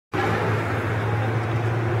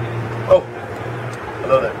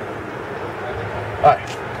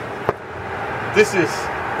This is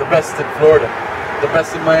the best in Florida, the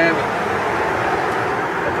best in Miami,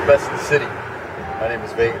 and the best in the city. My name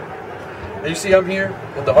is Vega. And you see, I'm here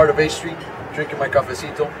in the heart of A Street, drinking my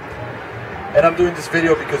cafecito. And I'm doing this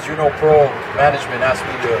video because Uknow Pro management asked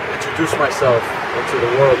me to introduce myself into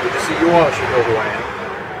the world. But you see, you all should know who I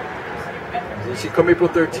am. You see, come April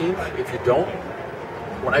 13th, if you don't,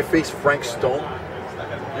 when I face Frank Stone,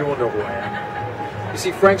 you will know who I am. You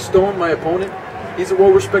see, Frank Stone, my opponent, he's a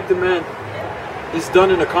well-respected man. He's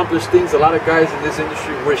done and accomplished things a lot of guys in this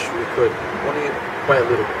industry wish we could, only by a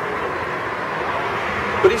little bit.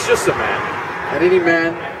 But he's just a man, and any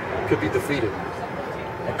man could be defeated.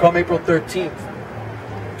 And come April 13th,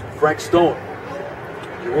 Frank Stone,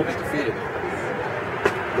 you will be defeated.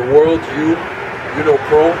 The world, Uknow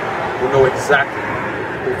Pro, will know exactly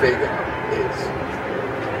who Vega is.